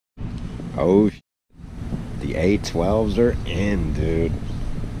Oh, the A12s are in, dude.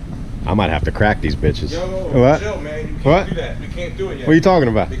 I might have to crack these bitches. Yo, what? Chill, man. You can't do that. We can't do it yet. What are you talking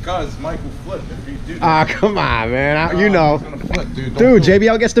about? Because Mike will flip if you do that. Ah, come on, man. You know. He's gonna flip, dude. Dude,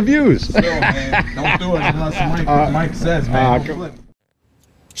 JBL gets the views. Chill, man. Don't do it unless Mike says, man. Don't flip.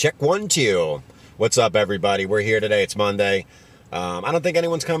 Check 1, 2. What's up, everybody? We're here today. It's Monday. I don't think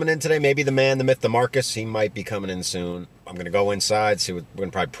anyone's coming in today. Maybe the man, the myth, the Marcus. He might be coming in soon. I'm going to go inside, see what we're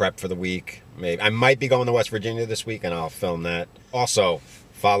going to probably prep for the week. Maybe I might be going to West Virginia this week, and I'll film that. Also,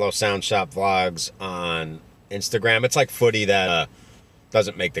 follow SoundShopVlogs on Instagram. It's like footy that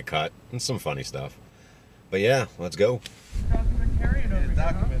doesn't make the cut. And some funny stuff. But yeah, let's go.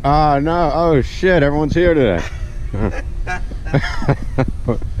 Oh, no. Oh, shit. Everyone's here today.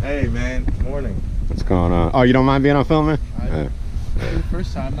 Hey, man. Good morning. What's going on? Oh, you don't mind being on film, man? The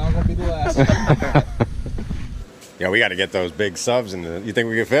first time, not gonna be the last. Yeah, we got to get those big subs in the. You think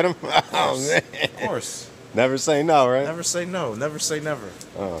we can fit them? Oh man! Of course. Never say no, right? Never say no. Never say never.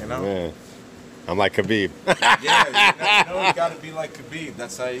 Oh, you know? Man. I'm like Khabib. Yeah, you know you gotta be like Khabib.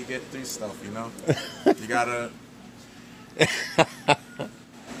 That's how you get through stuff, you know? You gotta.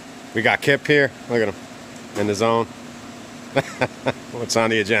 We got Kip here. Look at him in the zone. What's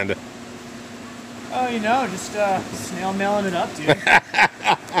on the agenda? Oh, you know, just snail mailing it up, dude.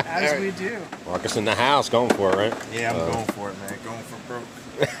 As we do. Marcus in the house, going for it, right? Yeah, I'm going for it, man. Going for broke.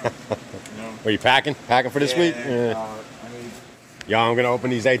 You know? Are you packing? Packing for this week? Yeah. I mean, Y'all, I'm gonna open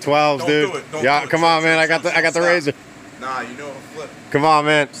these A12s, don't dude. do it. Don't Y'all, do it. come on, man. I got the razor. Nah, you know I'm flip. Come on,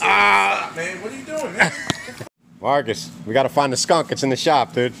 man. Stop, man. What are you doing, man? Marcus, we gotta find the skunk. It's in the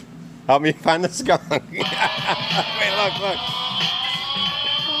shop, dude. Help me find the skunk. Wait, look.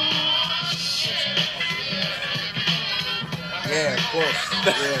 Yeah, of course.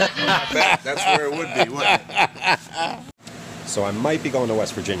 Yeah, that's where it would be, wouldn't it? So I might be going to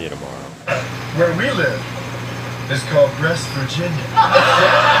West Virginia tomorrow. Where we live is called West Virginia.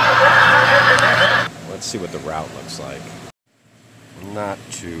 Let's see what the route looks like. Not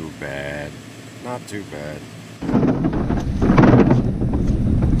too bad. Not too bad.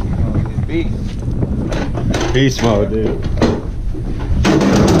 Beast mode, dude.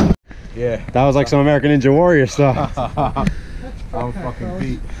 Yeah. That was like some American Ninja Warrior stuff. I'm fucking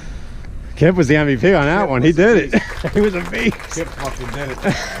beat. Kip was the MVP on that one. He did it. He was a beast. Kip fucking did it.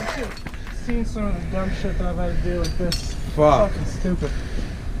 Seen some of the dumb shit that I've had to do with this. Fuck. Fucking stupid.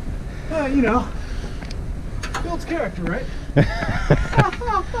 You know, builds character, right?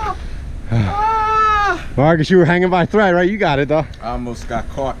 Marcus, you were hanging by a thread, right? You got it, though. I almost got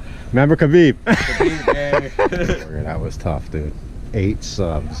caught. Remember Khabib? Khabib, man. That was tough, dude. 8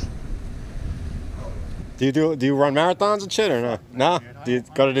 subs. Do you run marathons and shit or no? No? Do you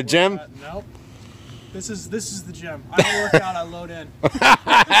go to the gym? Nope. This is the gym. I don't work out, I load in.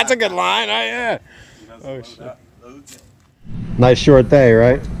 That's a good line, right? Yeah. Oh shit. Nice short day,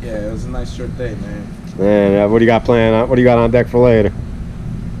 right? Yeah, it was a nice short day, man. Man, what do you got planned? What do you got on deck for later?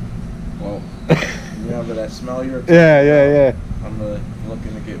 Well, remember that smell you were talking Yeah. I'm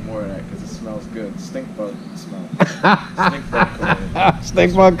looking to get more of that because it smells good. Stink bug smell. Stink bug cologne.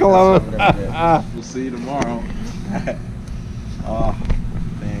 Stink bug cologne. We'll see you tomorrow. Oh,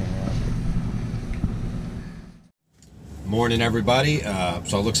 damn, man. Morning, everybody.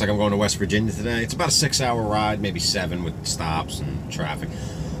 So it looks like I'm going to West Virginia today. It's about a 6-hour ride, maybe 7 with stops and traffic.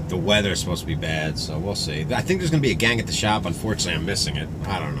 The weather is supposed to be bad, so we'll see. I think there's going to be a gang at the shop. Unfortunately, I'm missing it.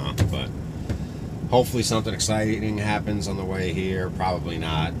 I don't know, but hopefully something exciting happens on the way here. Probably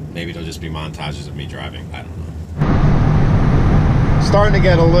not. Maybe it'll just be montages of me driving. I don't know. Starting to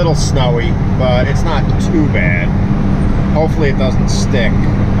get a little snowy, but it's not too bad. Hopefully it doesn't stick.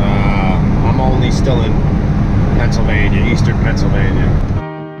 I'm only still in Pennsylvania, eastern Pennsylvania.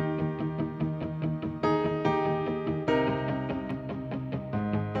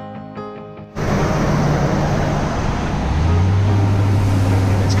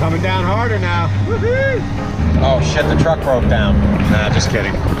 It's coming down harder now. Woohoo! Oh shit, the truck broke down. Nah, just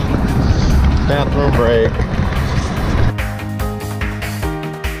kidding. Bathroom break.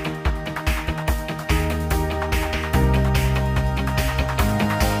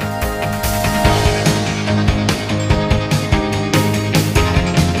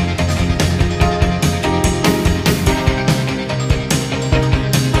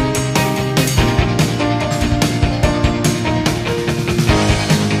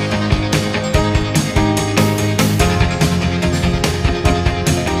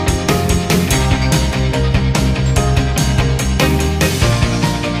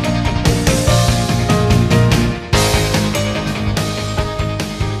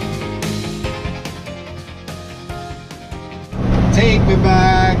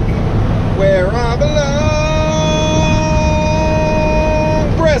 where I belong.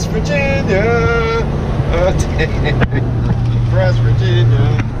 West Virginia. West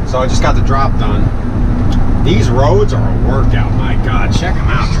Virginia. So I just got the drop done. These roads are a workout. My God, check them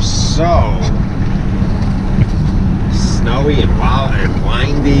out. They're so snowy and wild and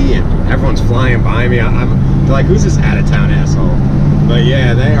windy, and everyone's flying by me. They're like, who's this out-of-town asshole? But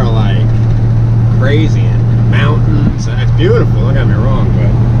yeah, they are like crazy, and mountains. It's beautiful, don't get me wrong, but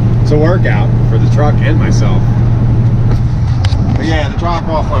it's a workout for the truck and myself. But yeah, the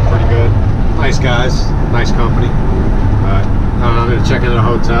drop-off went pretty good. Nice guys, nice company. But I'm gonna check into the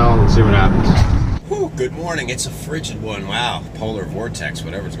hotel and see what happens. Whew, good morning. It's a frigid one. Wow, polar vortex,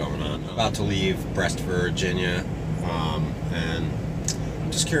 whatever's going on. About to leave Brest, Virginia. And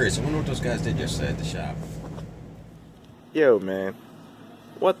I'm just curious, I wonder what those guys did yesterday at the shop. Yo, man.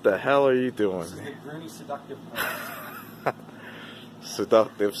 What the hell are you doing? This is the Grunie seductive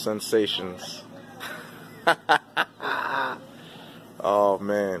Seductive sensations. Oh,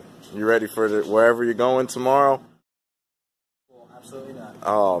 man. You ready for wherever you're going tomorrow? Absolutely not.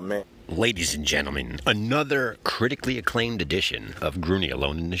 Oh, man. Ladies and gentlemen, another critically acclaimed edition of Grunie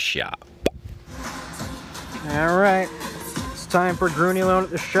Alone in the Shop. All right, it's time for Grunie Alone at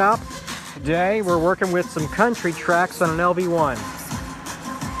the Shop. Today we're working with some country tracks on an LV1.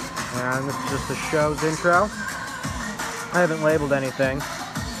 And this is just the show's intro. I haven't labeled anything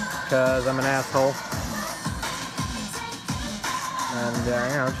because I'm an asshole. And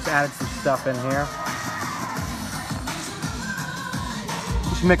you know, just added some stuff in here.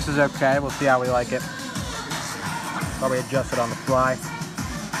 This mix is okay. We'll see how we like it. Probably adjust it on the fly.